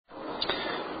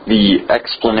the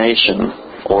explanation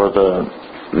or the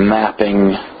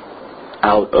mapping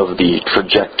out of the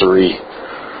trajectory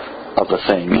of a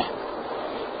thing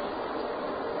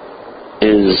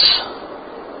is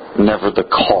never the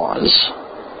cause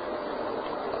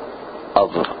of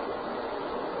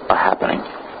a happening.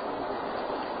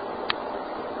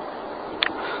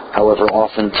 However,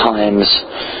 oftentimes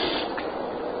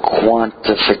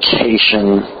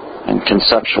quantification and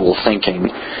conceptual thinking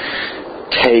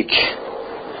take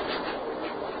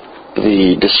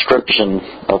the description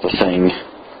of a thing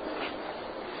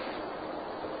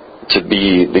to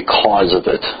be the cause of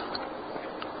it,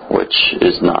 which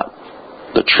is not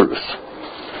the truth.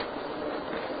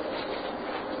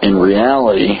 In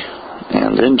reality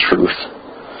and in truth,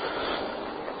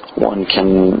 one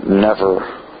can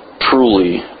never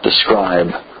truly describe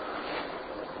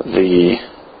the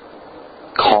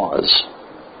cause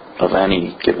of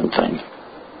any given thing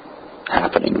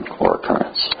happening or